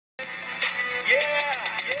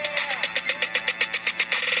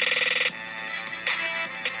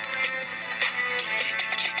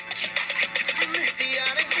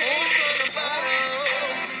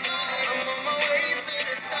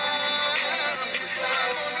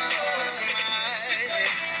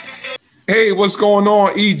Hey, what's going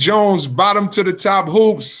on? E. Jones, bottom to the top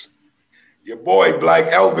hoops. Your boy, Black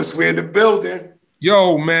Elvis, we're in the building.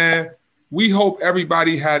 Yo, man, we hope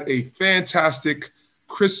everybody had a fantastic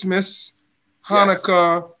Christmas,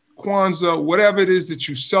 Hanukkah, Kwanzaa, whatever it is that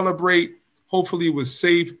you celebrate. Hopefully it was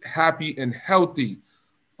safe, happy, and healthy.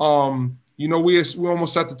 We're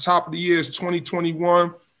almost at the top of the year. It's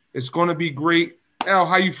 2021. It's going to be great. Al,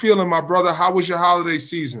 how you feeling, my brother? How was your holiday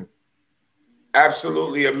season?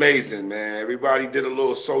 Absolutely amazing, man. Everybody did a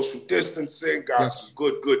little social distancing, got some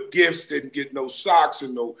good gifts, didn't get no socks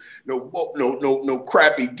and no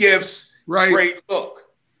crappy gifts. Right. Great look.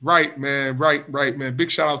 Right, man. Right, man. Big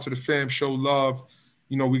shout out to the fam, show love.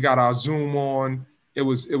 You know, we got our Zoom on. It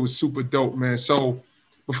was super dope, man. So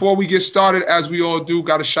before we get started, as we all do,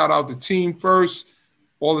 got to shout out the team first,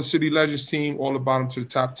 all the City Legends team, all the bottom to the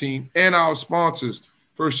top team, and our sponsors.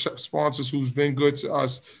 First sponsors who's been good to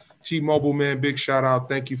us. T-Mobile, man, big shout out.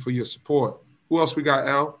 Thank you for your support. Who else we got,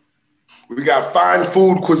 Al? We got Fine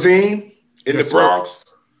Food Cuisine in the Bronx.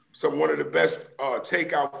 One of the best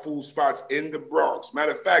takeout food spots in the Bronx.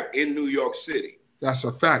 Matter of fact, in New York City. That's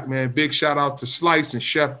a fact, man. Big shout out to Slice and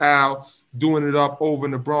Chef Al doing it up over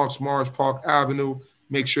in the Bronx, Morris Park Avenue.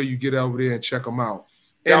 Make sure you get over there and check them out.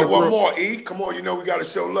 Got one more, E. Come on, we got to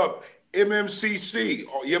show love. MMCC,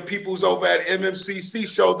 your peoples over at MMCC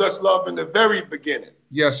showed us love in the very beginning.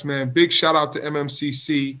 Yes, man. Big shout out to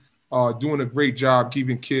MMCC, doing a great job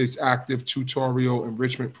keeping kids active, tutorial,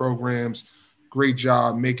 enrichment programs. Great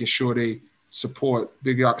job making sure they support.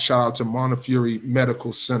 Big shout out to Montefiore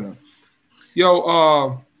Medical Center.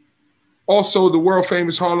 Yo, also the world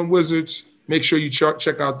famous Harlem Wizards. Make sure you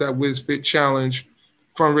check out that WizFit Challenge.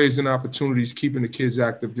 Fundraising opportunities, keeping the kids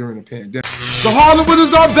active during the pandemic. The Harlem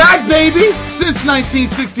Wizards are back, baby! Since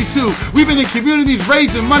 1962, we've been in communities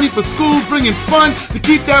raising money for schools, bringing fun to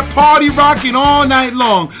keep that party rocking all night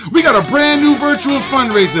long. We got a brand new virtual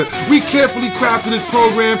fundraiser. We carefully crafted this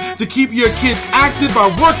program to keep your kids active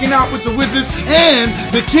by working out with the Wizards, and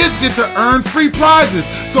the kids get to earn free prizes.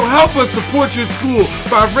 So help us support your school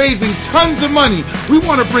by raising tons of money. We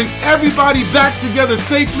want to bring everybody back together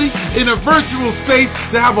safely in a virtual space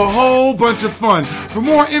to have a whole bunch of fun. For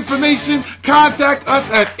more information, contact us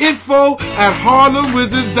at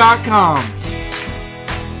info@harlemwizards.com.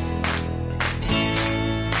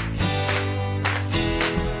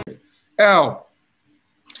 Al,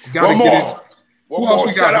 one more.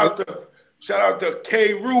 Shout out to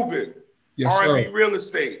K. Rubin, R&B Real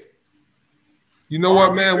Estate. You know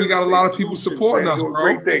what, man? We got a lot of people supporting us, bro.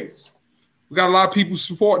 Great things. We got a lot of people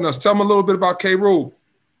supporting us. Tell them a little bit about K. Rube.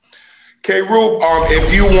 K-Rube,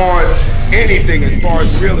 if you want anything as far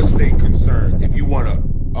as real estate concerned, if you want a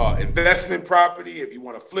investment property, if you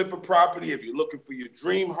want to flip a property, if you're looking for your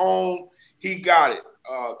dream home, he got it.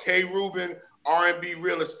 K. Rubin, R&B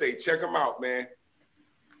Real Estate. Check him out, man.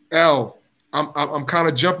 L, I'm kind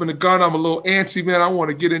of jumping the gun. I'm a little antsy, man. I want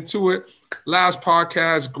to get into it. Last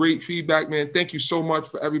podcast, great feedback, man. Thank you so much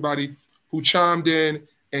for everybody who chimed in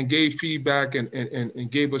and gave feedback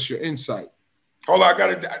and gave us your insight. Hold on,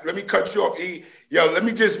 let me cut you off, E. Yo, let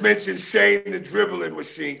me just mention Shane the dribbling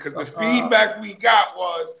machine, because the feedback we got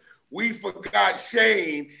was we forgot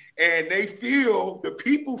Shane, and the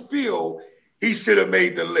people feel he should have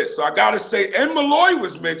made the list. So I gotta say, and Malloy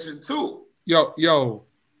was mentioned too. Yo,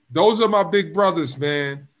 those are my big brothers,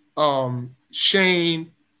 man.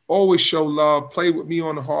 Shane, always show love, play with me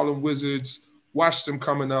on the Harlem Wizards, watch them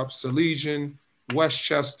coming up, Salesian,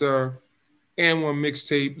 Westchester, and one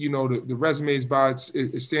mixtape, the resumes by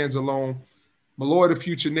it stands alone. Malloy, the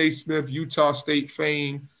future Naismith, Utah State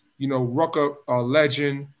fame, Rucker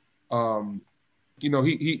legend.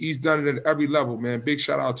 He's done it at every level, man. Big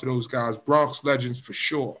shout out to those guys. Bronx legends for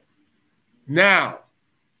sure. Now,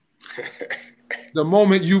 the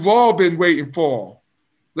moment you've all been waiting for.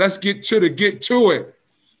 Let's get to it.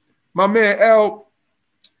 My man L,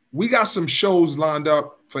 we got some shows lined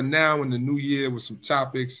up for now in the new year with some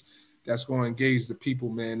topics that's going to engage the people,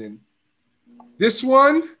 man. And this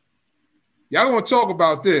one, y'all going to talk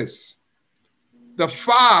about this. The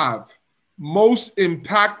 5 most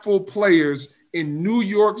impactful players in New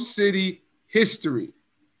York City history.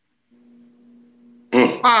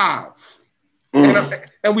 5.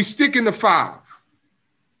 And we stick in the 5.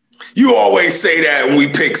 You always say that when we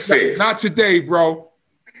pick 6. Not today, bro.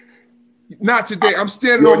 Not today. I'm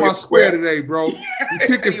standing on my square today, bro. We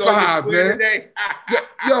picking 5, man.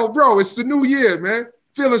 Yo, bro, it's the new year, man.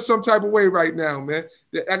 Feeling some type of way right now, man.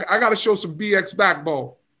 I got to show some BX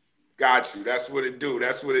backbone. Got you. That's what it do.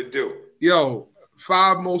 Yo,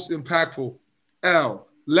 5 most impactful. L,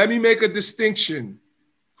 let me make a distinction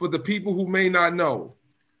for the people who may not know.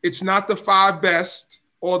 It's not the 5 best.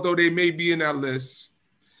 although they may be in that list.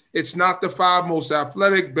 It's not the 5 most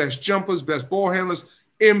athletic, best jumpers, best ball handlers.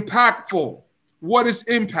 Impactful. What is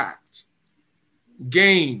impact?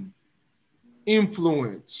 Game,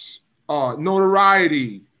 influence,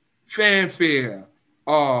 notoriety, fanfare,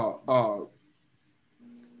 off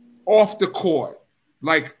the court.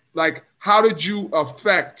 Like how did you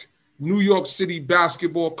affect New York City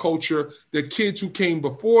basketball culture, the kids who came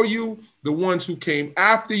before you, the ones who came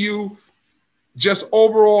after you, just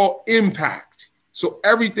overall impact. So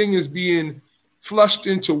everything is being flushed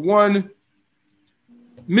into one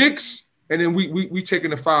mix, and then we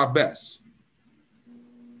taking the 5 best.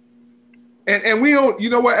 And we don't, you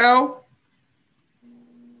know what, Al?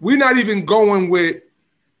 We're not even going with,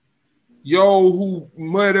 who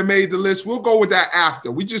might have made the list. We'll go with that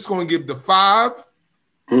after. We're just going to give the 5,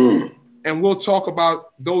 and we'll talk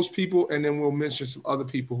about those people, and then we'll mention some other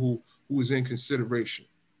people who is in consideration.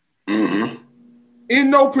 Mm-hmm. In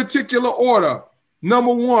no particular order.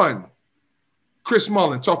 Number 1, Chris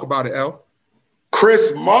Mullin. Talk about it, Al.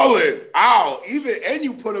 Chris Mullin. Ow. And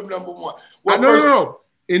you put him number 1. Well, no.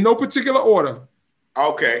 In no particular order.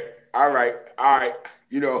 Okay. All right. I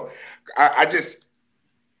just,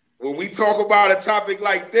 when we talk about a topic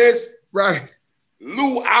like this, right,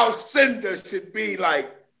 Lou Alcindor should be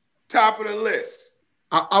like top of the list.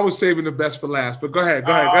 I was saving the best for last, but go ahead.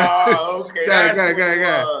 Okay. Go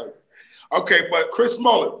ahead. Okay, but Chris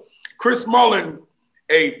Mullin,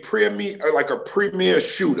 a premier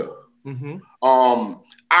shooter. Mm-hmm.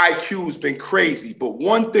 IQ's been crazy, but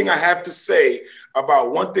one thing I have to say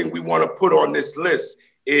about one thing we want to put on this list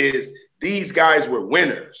is these guys were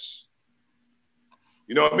winners.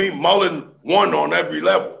 You know what I mean? Mullin won on every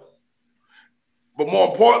level. But more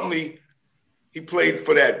importantly, he played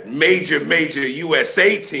for that major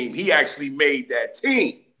USA team. He actually made that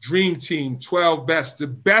team. Dream Team, 12 best, the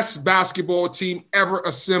best basketball team ever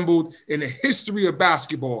assembled in the history of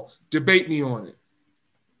basketball. Debate me on it.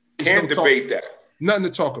 Can't debate that. Nothing to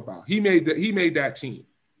talk about. He made that team.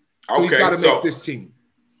 So okay, he's got to make this team.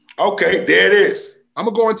 Okay, there it is. I'm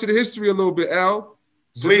going to go into the history a little bit, Al.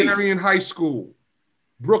 Xaverian High School,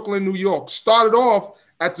 Brooklyn, New York. Started off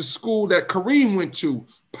at the school that Kareem went to,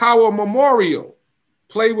 Power Memorial.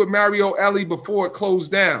 Played with Mario Elie before it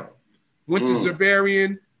closed down. Went to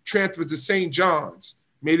Xaverian, transferred to St. John's.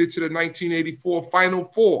 Made it to the 1984 Final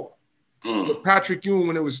Four. With Patrick Ewing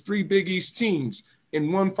when it was 3 Big East teams. In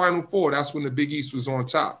 1 Final Four, that's when the Big East was on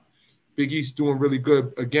top. Big East doing really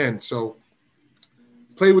good again. So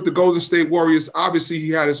played with the Golden State Warriors. Obviously,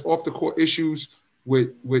 he had his off-the-court issues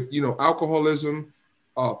with alcoholism.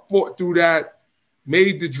 Fought through that.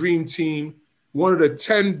 Made the Dream Team. One of the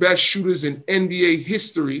 10 best shooters in NBA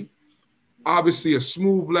history. Obviously, a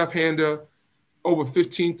smooth left-hander. Over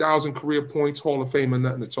 15,000 career points. Hall of Famer,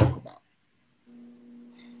 nothing to talk about.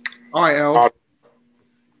 All right, Al.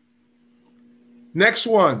 Next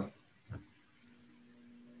one.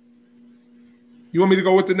 You want me to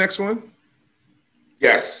go with the next one?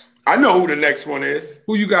 Yes. I know who the next one is.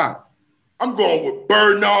 Who you got? I'm going with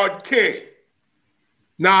Bernard King.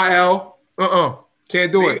 Nah, Al.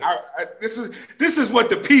 Can't do it. This is what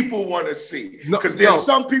the people want to see. Because there's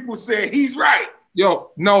some people saying he's right.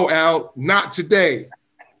 No, Al. Not today.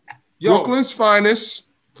 Brooklyn's finest.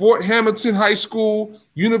 Fort Hamilton High School,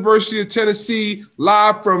 University of Tennessee,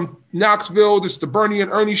 live from Knoxville. This is the Bernie and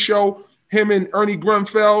Ernie show. Him and Ernie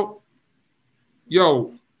Grunfeld.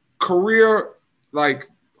 Career,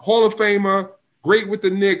 Hall of Famer, great with the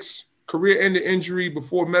Knicks, career-ending injury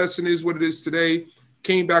before medicine is what it is today.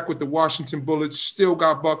 Came back with the Washington Bullets, still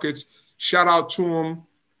got buckets. Shout out to him.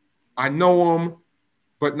 I know him,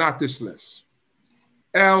 but not this list.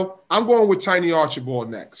 Al, I'm going with Tiny Archibald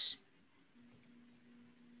next.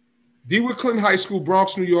 DeWitt Clinton High School,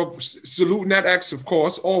 Bronx, New York, saluting that X, of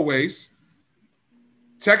course, always.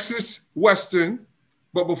 Texas Western,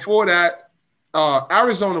 but before that,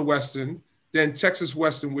 Arizona Western, then Texas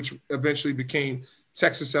Western, which eventually became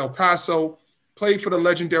Texas El Paso. Played for the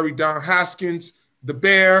legendary Don Haskins, the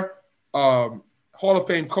Bear, Hall of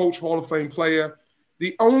Fame coach, Hall of Fame player.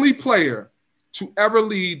 The only player to ever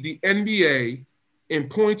lead the NBA in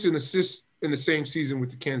points and assists in the same season with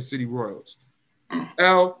the Kansas City Royals.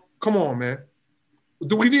 Al, come on, man.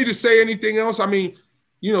 Do we need to say anything else? I mean,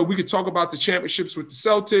 we could talk about the championships with the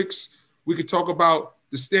Celtics. We could talk about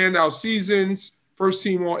the standout seasons, first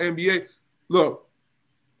team all NBA. Look,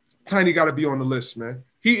 Tiny got to be on the list, man.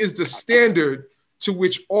 He is the standard to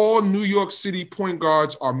which all New York City point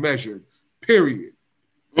guards are measured, period.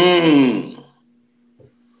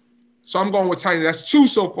 So I'm going with Tiny. That's 2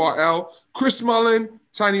 so far, Al. Chris Mullin,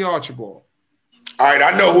 Tiny Archibald. All right,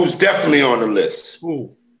 I know who's definitely on the list.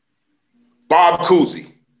 Who? Bob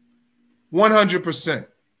Cousy. 100%.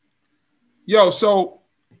 Yo, so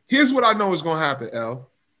here's what I know is going to happen, L.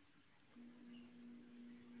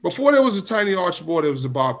 Before there was a Tiny Archibald, there was a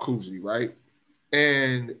Bob Cousy, right?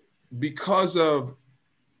 And because of,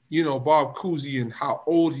 Bob Cousy and how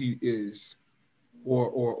old he is,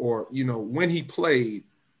 or when he played,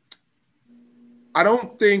 I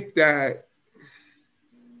don't think that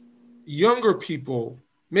younger people,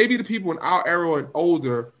 maybe the people in our era and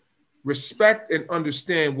older, respect and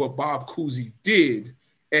understand what Bob Cousy did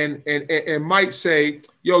and might say,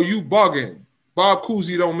 yo, you bugging. Bob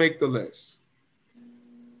Cousy don't make the list.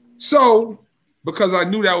 So, because I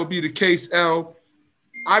knew that would be the case, L,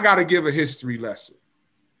 I got to give a history lesson.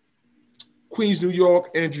 Queens, New York,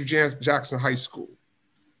 Andrew Jackson High School.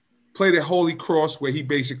 Played at Holy Cross, where he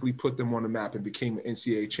basically put them on the map and became an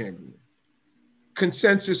NCAA champion.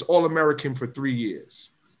 Consensus All-American for 3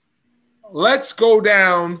 years. Let's go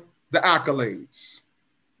down the accolades.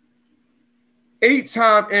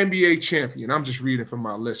 8-time NBA champion. I'm just reading from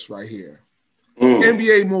my list right here.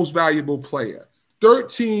 NBA most valuable player.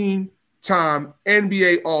 13-time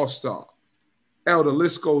NBA All-Star. L, the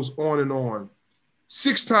list goes on and on.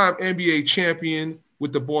 6-time NBA champion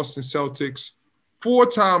with the Boston Celtics.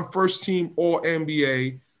 4-time first-team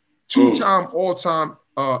All-NBA. 2-time all-time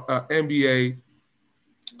NBA.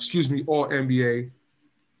 All-NBA.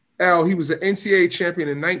 L, he was an NCAA champion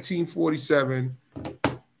in 1947.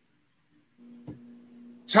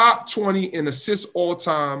 Top 20 in assists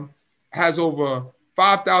all-time. Has over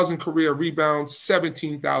 5,000 career rebounds,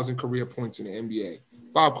 17,000 career points in the NBA.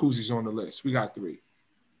 Bob Cousy's on the list. We got 3.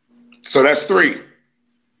 So that's 3.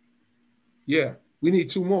 Yeah, we need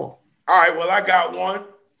 2 more. All right, well, I got one.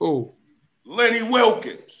 Oh. Lenny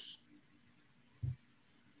Wilkens.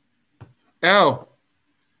 L.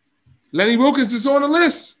 Lenny Wilkens is on the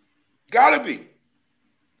list. Gotta be.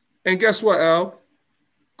 And guess what, L?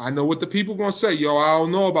 I know what the people going to say. Yo, I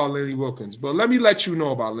don't know about Lenny Wilkens, but let me let you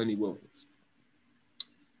know about Lenny Wilkens.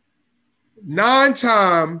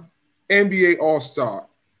 9-time NBA All-Star.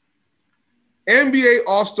 NBA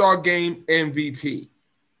All-Star Game MVP.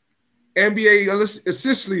 NBA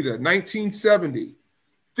assist leader, 1970.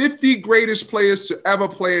 50 greatest players to ever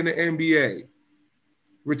play in the NBA.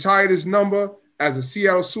 Retired his number as a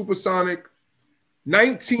Seattle Supersonic.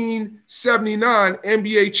 1979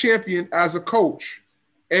 NBA champion as a coach.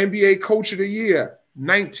 NBA Coach of the Year,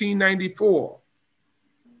 1994.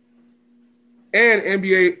 And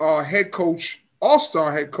NBA head coach,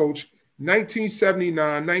 All-Star head coach,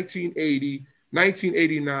 1979, 1980,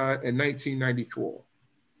 1989, and 1994.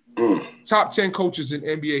 Top 10 coaches in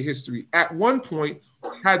NBA history. At one point,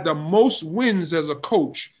 had the most wins as a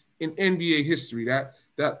coach in NBA history. That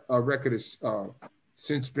record has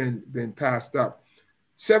since been passed up.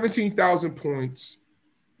 17,000 points,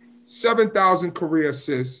 7,000 career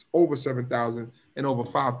assists, over 7,000, and over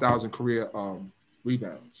 5,000 career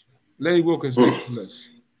rebounds. Lenny Wilkens made the list.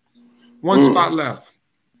 One spot left.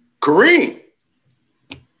 Kareem.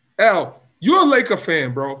 L, you're a Laker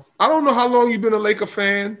fan, bro. I don't know how long you've been a Laker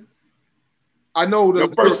fan. I know the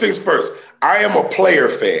first things first. I am a player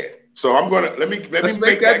fan, so I'm gonna let me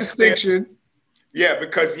make that distinction. Clear. Yeah,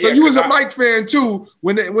 because so you was a Mike fan too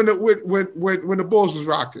when the Bulls was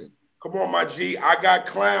rocking. Come on, my G. I got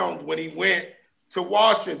clowned when he went to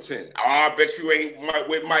Washington. Oh, I bet you ain't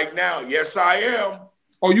with Mike now. Yes, I am.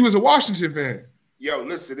 Oh, you was a Washington fan. Yo,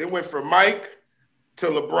 listen, it went from Mike to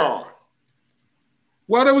LeBron.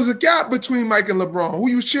 Well, there was a gap between Mike and LeBron. Who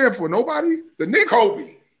you was cheering for? Nobody? The Knicks?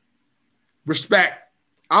 Kobe. Respect.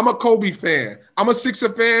 I'm a Kobe fan. I'm a Sixer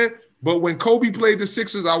fan, but when Kobe played the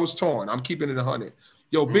Sixers, I was torn. I'm keeping it 100.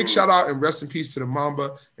 Yo, big shout out and rest in peace to the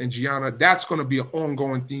Mamba and Gianna. That's going to be an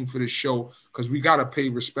ongoing theme for this show because we got to pay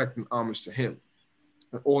respect and homage to him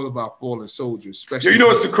and all of our fallen soldiers. Especially, you know,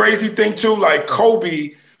 it's the crazy thing too. Like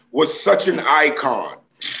Kobe was such an icon.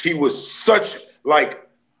 He was such like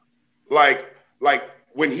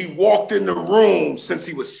when he walked in the room since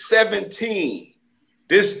he was 17,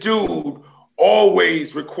 this dude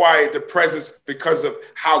always required the presence because of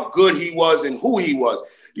how good he was and who he was.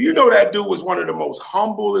 Do you know that dude was one of the most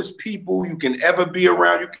humblest people you can ever be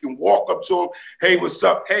around? You can walk up to him, hey, what's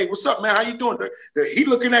up? Hey, what's up, man? How you doing? He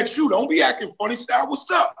looking at you. Don't be acting funny style. What's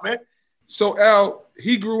up, man? So, Al,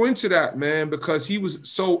 he grew into that, man, because he was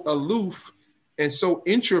so aloof and so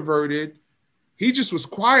introverted. He just was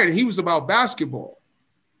quiet, and he was about basketball.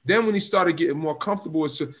 Then when he started getting more comfortable,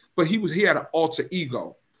 but he had an alter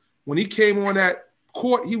ego. When he came on that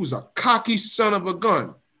court, he was a cocky son of a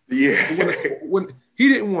gun. Yeah. When he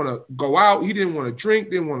didn't want to go out, he didn't want to drink,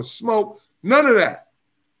 didn't want to smoke, none of that.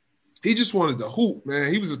 He just wanted to hoop,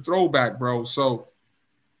 man. He was a throwback, bro. So,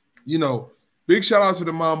 you know, big shout out to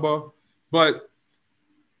the Mamba. But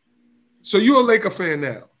so you're a Laker fan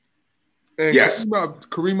now. And Yes.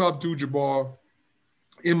 Kareem Abdul-Jabbar,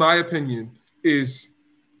 in my opinion, is,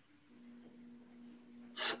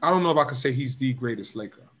 I don't know if I can say he's the greatest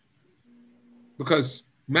Laker. Because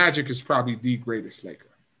Magic is probably the greatest Laker.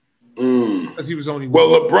 Because he was only one.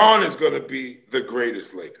 Well, LeBron is going to be the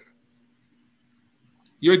greatest Laker.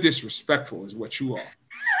 You're disrespectful is what you are.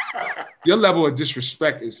 Your level of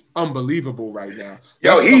disrespect is unbelievable right now.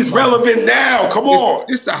 Yo, he's relevant now. Come on.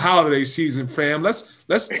 It's the holiday season, fam. Let's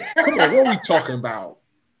come on. What are we talking about?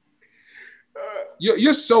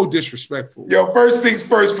 You're so disrespectful. Yo, first things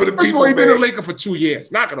first for the people. First of all, you've been a Laker for 2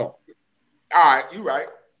 years. Knock it off. All right, you right.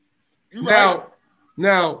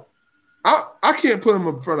 Now, I can't put him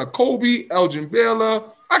in front of Kobe, Elgin Baylor.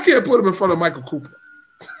 I can't put him in front of Michael Cooper.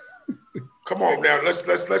 Come on now,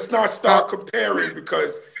 let's not start comparing,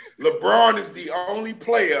 because LeBron is the only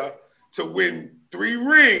player to win 3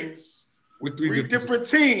 rings with three different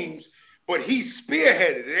teams, but he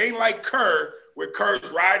spearheaded. It ain't like Kerr, where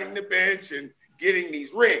Kerr's riding the bench and getting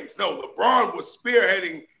these rings. No, LeBron was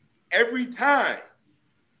spearheading every time.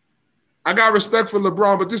 I got respect for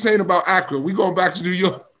LeBron, but this ain't about Akron. We going back to New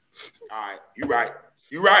York. All right, you right.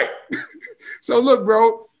 You right. So look,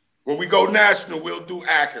 bro. When we go national, we'll do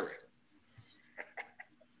Akron.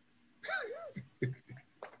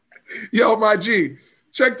 Yo, my G,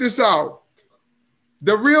 check this out.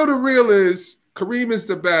 The real is Kareem is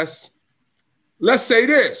the best. Let's say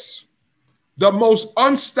this. The most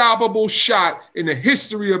unstoppable shot in the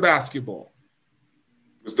history of basketball.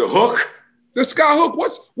 It's the hook. The sky hook.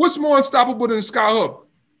 What's more unstoppable than the sky hook?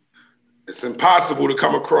 It's impossible to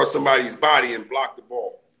come across somebody's body and block the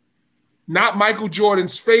ball. Not Michael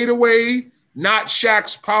Jordan's fadeaway, not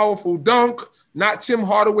Shaq's powerful dunk, not Tim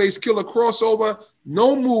Hardaway's killer crossover.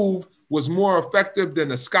 No move was more effective than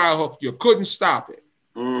the sky hook. You couldn't stop it.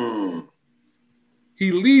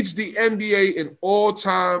 He leads the NBA in all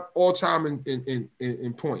time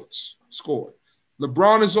in points scored.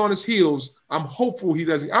 LeBron is on his heels. I'm hopeful he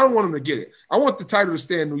doesn't. I don't want him to get it. I want the title to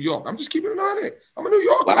stay in New York. I'm just keeping it on it. I'm a New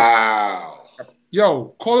Yorker. Wow.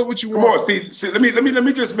 Yo, call it what you want. Come on, see, let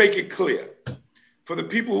me just make it clear. For the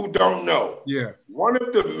people who don't know, one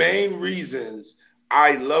of the main reasons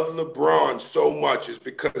I love LeBron so much is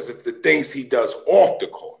because of the things he does off the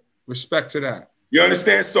court. Respect to that. You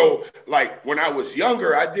understand? So, like, when I was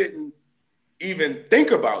younger, I didn't even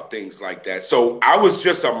think about things like that. So I was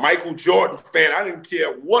just a Michael Jordan fan. I didn't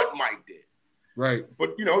care what Mike did. Right.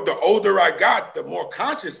 But, you know, the older I got, the more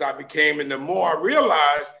conscious I became, and the more I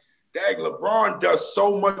realized, dang, LeBron does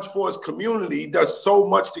so much for his community. He does so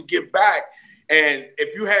much to give back. And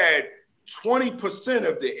if you had 20%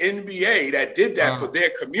 of the NBA that did that for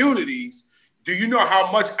their communities, do you know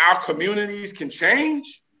how much our communities can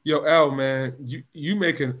change? Yo, L, man, you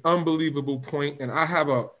make an unbelievable point, and I have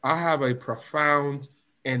a profound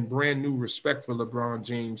and brand new respect for LeBron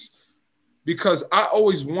James, because I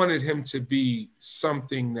always wanted him to be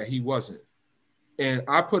something that he wasn't. And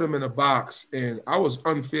I put him in a box, and I was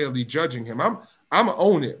unfairly judging him. I'm gonna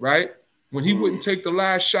own it, right? When he wouldn't take the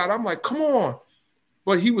last shot, I'm like, come on.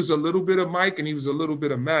 But he was a little bit of Mike and he was a little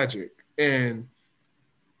bit of Magic. And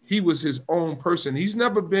he was his own person. He's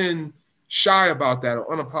never been shy about that or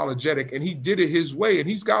unapologetic. And he did it his way. And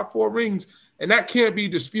he's got 4 rings. And that can't be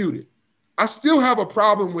disputed. I still have a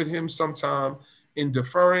problem with him sometime in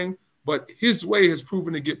deferring, but his way has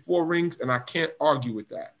proven to get 4 rings. And I can't argue with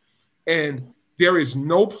that. And there is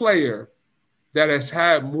no player that has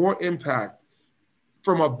had more impact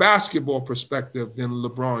from a basketball perspective than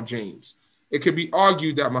LeBron James. It could be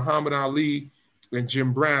argued that Muhammad Ali and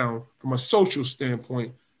Jim Brown, from a social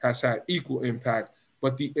standpoint, has had equal impact,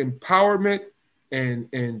 but the empowerment and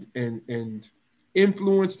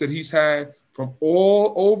influence that he's had from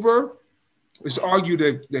all over, it's argued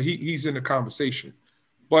that he's in the conversation.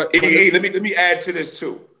 But hey, let me add to this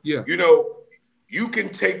too. Yeah, you know, you can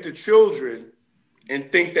take the children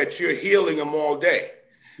and think that you're healing them all day,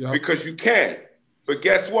 because you can. But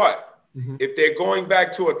guess what? If they're going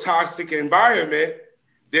back to a toxic environment,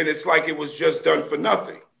 then it's like it was just done for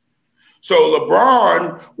nothing. So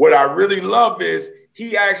LeBron, what I really love is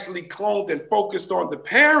he actually cloned and focused on the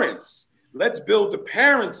parents. Let's build the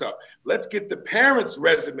parents up. Let's get the parents'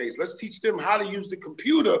 resumes. Let's teach them how to use the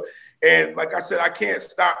computer. And like I said, I can't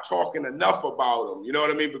stop talking enough about him. You know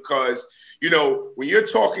what I mean? Because, you know, when you're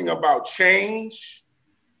talking about change,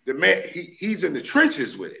 the man, he's in the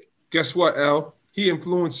trenches with it. Guess what, L? He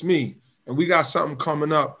influenced me, and we got something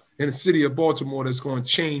coming up in the city of Baltimore that's going to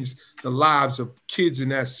change the lives of kids in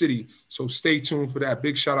that city. So stay tuned for that.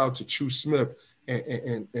 Big shout out to True Smith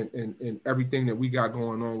and everything that we got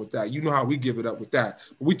going on with that. You know how we give it up with that.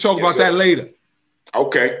 But we talk about that later.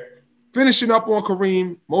 Okay. Finishing up on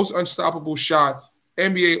Kareem, most unstoppable shot,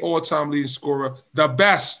 NBA all-time leading scorer, the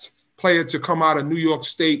best player to come out of New York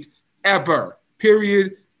State ever.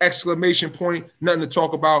 Period. Exclamation point. Nothing to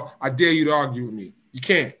talk about. I dare you to argue with me. You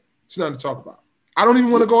can't. It's nothing to talk about. I don't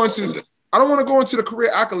even want to go into. I don't want to go into the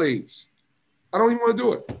career accolades. I don't even want to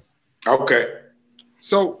do it. Okay.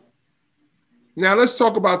 So now let's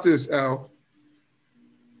talk about this, Al.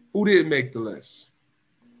 Who didn't make the list?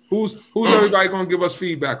 Who's everybody going to give us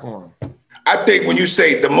feedback on? I think when you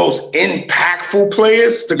say the most impactful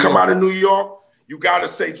players to come out of New York, you got to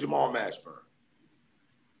say Jamal Mashburn.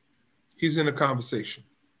 He's in the conversation.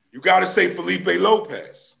 You got to say Felipe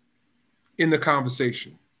Lopez. In the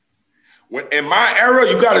conversation. When in my era,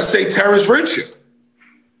 you got to say Terrence Richard.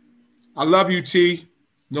 I love you, T.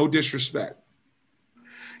 No disrespect.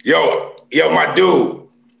 Yo, my dude.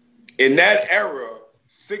 In that era,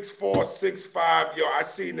 6'4", 6'5", I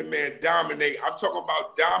seen the man dominate. I'm talking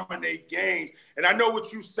about dominate games. And I know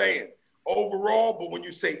what you're saying overall, but when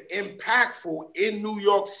you say impactful in New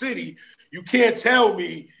York City, you can't tell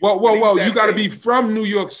me. Well, you got to be from New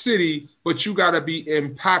York City, but you got to be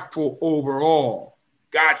impactful overall.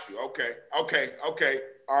 Got you. Okay.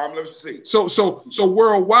 Let's see. So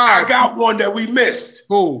worldwide. I got one that we missed.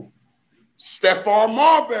 Who? Stephon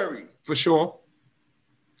Marbury. For sure.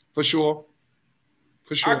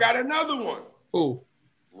 I got another one. Who?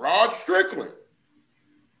 Rod Strickland.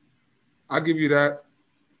 I'll give you that.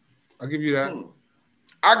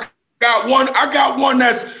 I got one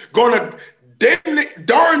that's gonna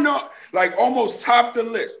darn like almost top the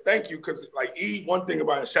list. Thank you, because like one thing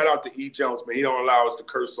about it, shout out to E. Jones, man. He don't allow us to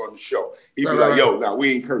curse on the show. He be like, yo, nah,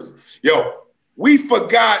 we ain't cursing. Yo, we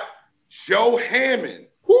forgot Joe Hammond.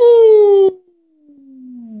 Woo!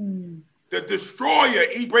 The Destroyer.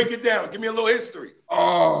 E, break it down. Give me a little history.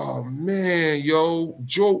 Oh man, yo,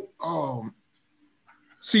 Joe.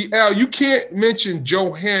 See, Al, you can't mention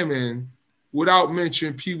Joe Hammond without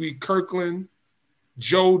mentioning Pee Wee Kirkland.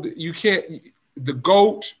 Joe, you can't. The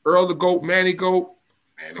GOAT, Earl the GOAT, Manny GOAT,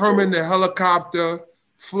 Herman the Helicopter,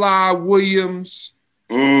 Fly Williams,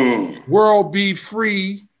 World Be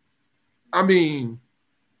Free. I mean,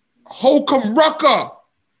 Holcomb Rucker.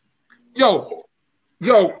 Yo,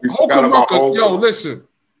 Holcomb Rucker. Yo, listen.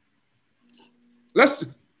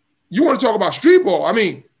 You want to talk about street ball? I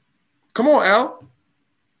mean, come on, Al.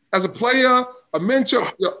 As a player, a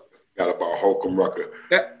mentor. Yo, got about Holcomb Rucker.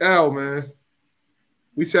 Al, man.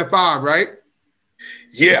 We said 5, right?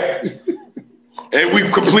 Yeah. And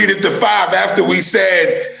we've completed the 5 after we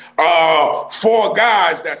said 4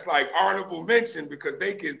 guys that's like honorable mention because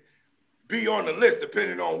they can be on the list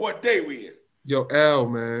depending on what day we in. Yo, Al,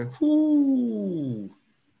 man. Whoo.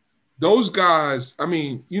 Those guys, I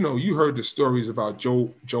mean, you heard the stories about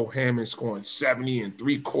Joe Hammond scoring 70 and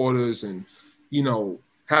 3/4 and,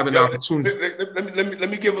 having opportunity. Let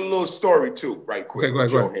me give a little story too, right quick. Okay, go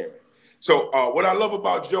ahead. Joe Hammond. So what I love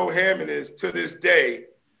about Joe Hammond is to this day,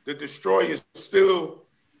 the Destroyer still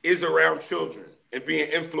is around children and being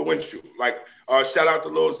influential. Like shout out to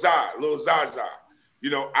Lil Zaza.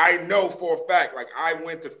 I know for a fact, like I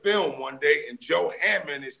went to film one day and Joe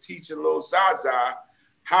Hammond is teaching Lil Zaza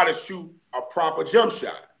how to shoot a proper jump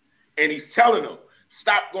shot. And he's telling them,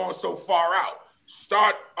 stop going so far out.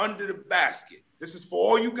 Start under the basket. This is for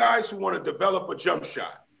all you guys who want to develop a jump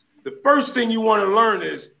shot. The first thing you want to learn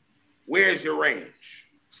is, where's your range?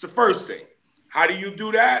 It's the first thing. How do you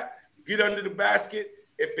do that? Get under the basket.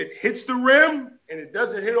 If it hits the rim and it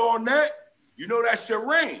doesn't hit all net, that's your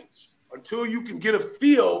range until you can get a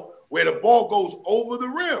feel where the ball goes over the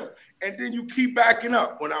rim. And then you keep backing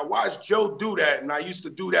up. When I watched Joe do that, and I used to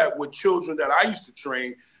do that with children that I used to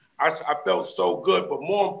train, I felt so good. But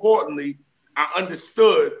more importantly, I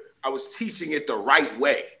understood I was teaching it the right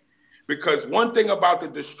way. Because one thing about the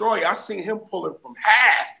Destroyer, I seen him pulling from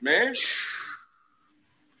half, man.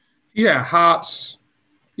 He had hops.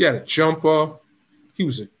 He had a jumper. He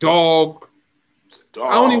was a dog.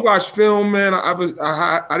 I only watched film, man. I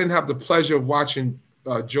didn't have the pleasure of watching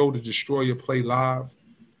Joe the Destroyer play live.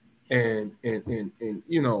 And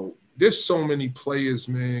there's so many players,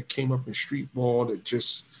 man, came up in street ball that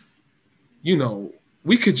just,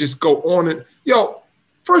 we could just go on and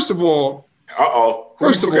first of all,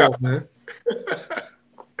 man,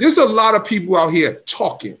 there's a lot of people out here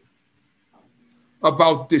talking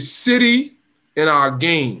about this city and our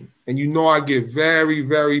game. And I get very,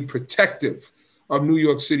 very protective of New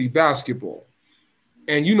York City basketball.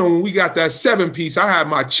 And when we got that 7-piece, I had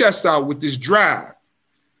my chest out with this drive.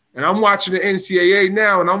 And I'm watching the NCAA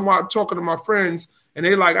now, and I'm talking to my friends, and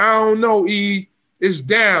they like, I don't know, E. It's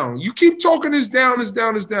down. You keep talking it's down, it's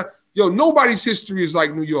down, it's down. Yo, nobody's history is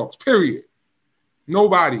like New York's, period.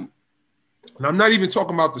 Nobody. And I'm not even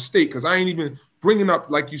talking about the state because I ain't even bringing up,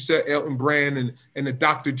 like you said, Elton Brand and the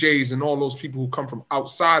Dr. J's and all those people who come from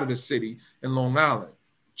outside of the city in Long Island.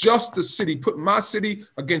 Just the city, put my city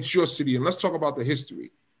against your city, and let's talk about the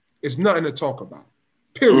history. It's nothing to talk about,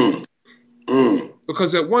 period.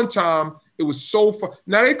 Because at one time, it was so far.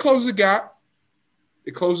 Now they closed the gap.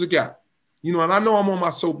 They closed the gap. You know, and I know I'm on my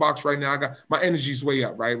soapbox right now. I got my energy's way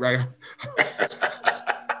up, right?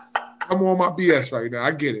 I'm on my BS right now. I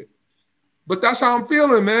get it. But that's how I'm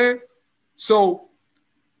feeling, man. So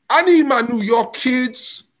I need my New York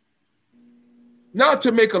kids not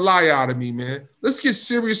to make a lie out of me, man. Let's get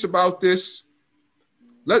serious about this.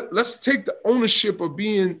 Let's take the ownership of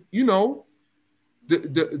being, you know,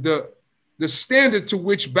 the standard to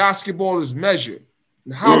which basketball is measured.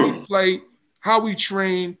 And how we play, how we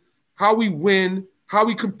train, how we win, how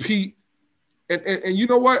we compete. And you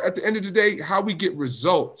know what? At the end of the day, how we get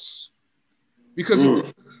results. Because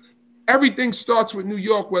everything starts with New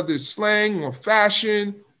York, whether it's slang or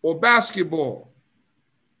fashion or basketball.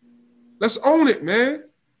 Let's own it, man.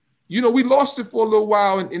 You know, we lost it for a little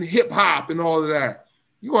while in hip hop and all of that.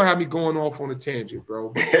 You're going to have me going off on a tangent,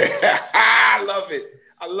 bro. I love it.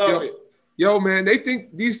 I love it. Yo, man, they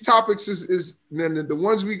think these topics is man, the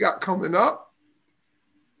ones we got coming up.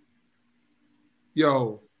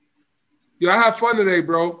 Yo, I had fun today,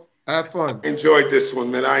 bro. I had fun. Enjoyed this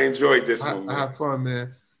one, man. I enjoyed this one, man. I had fun,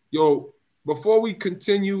 man. Yo, before we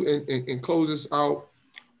continue and close this out,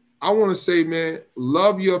 I want to say, man,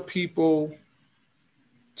 love your people.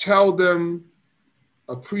 Tell them,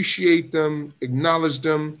 appreciate them, acknowledge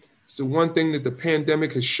them. It's the one thing that the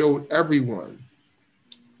pandemic has showed everyone,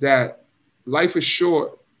 that life is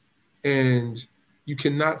short and you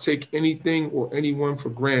cannot take anything or anyone for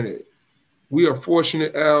granted. We are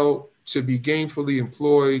fortunate, L, to be gainfully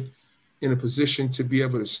employed in a position to be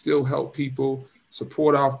able to still help people,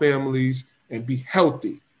 support our families, and be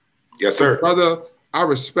healthy. Yes, sir. So, brother, I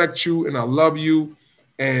respect you and I love you,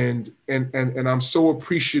 and I'm so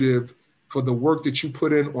appreciative for the work that you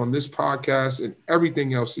put in on this podcast and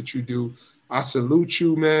everything else that you do. I salute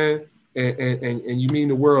you, man, and you mean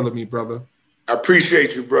the world to me, brother. I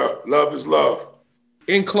appreciate you, bro. Love is love.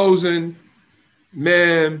 In closing,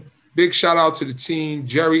 man, big shout out to the team,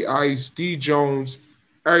 Jerry Ice, D Jones,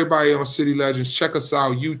 everybody on City Legends. Check us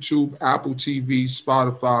out, YouTube, Apple TV,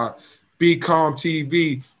 Spotify, BCom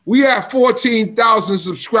TV. We have 14,000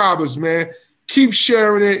 subscribers, man. Keep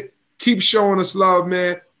sharing it. Keep showing us love,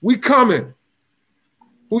 man. We coming.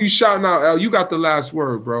 Who you shouting out, L? You got the last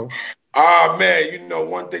word, bro. Man, you know,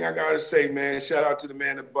 one thing I got to say, man, shout out to the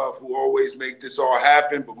man above who always make this all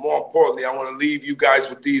happen. But more importantly, I want to leave you guys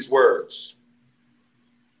with these words.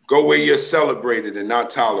 Go where you're celebrated and not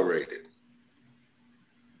tolerated.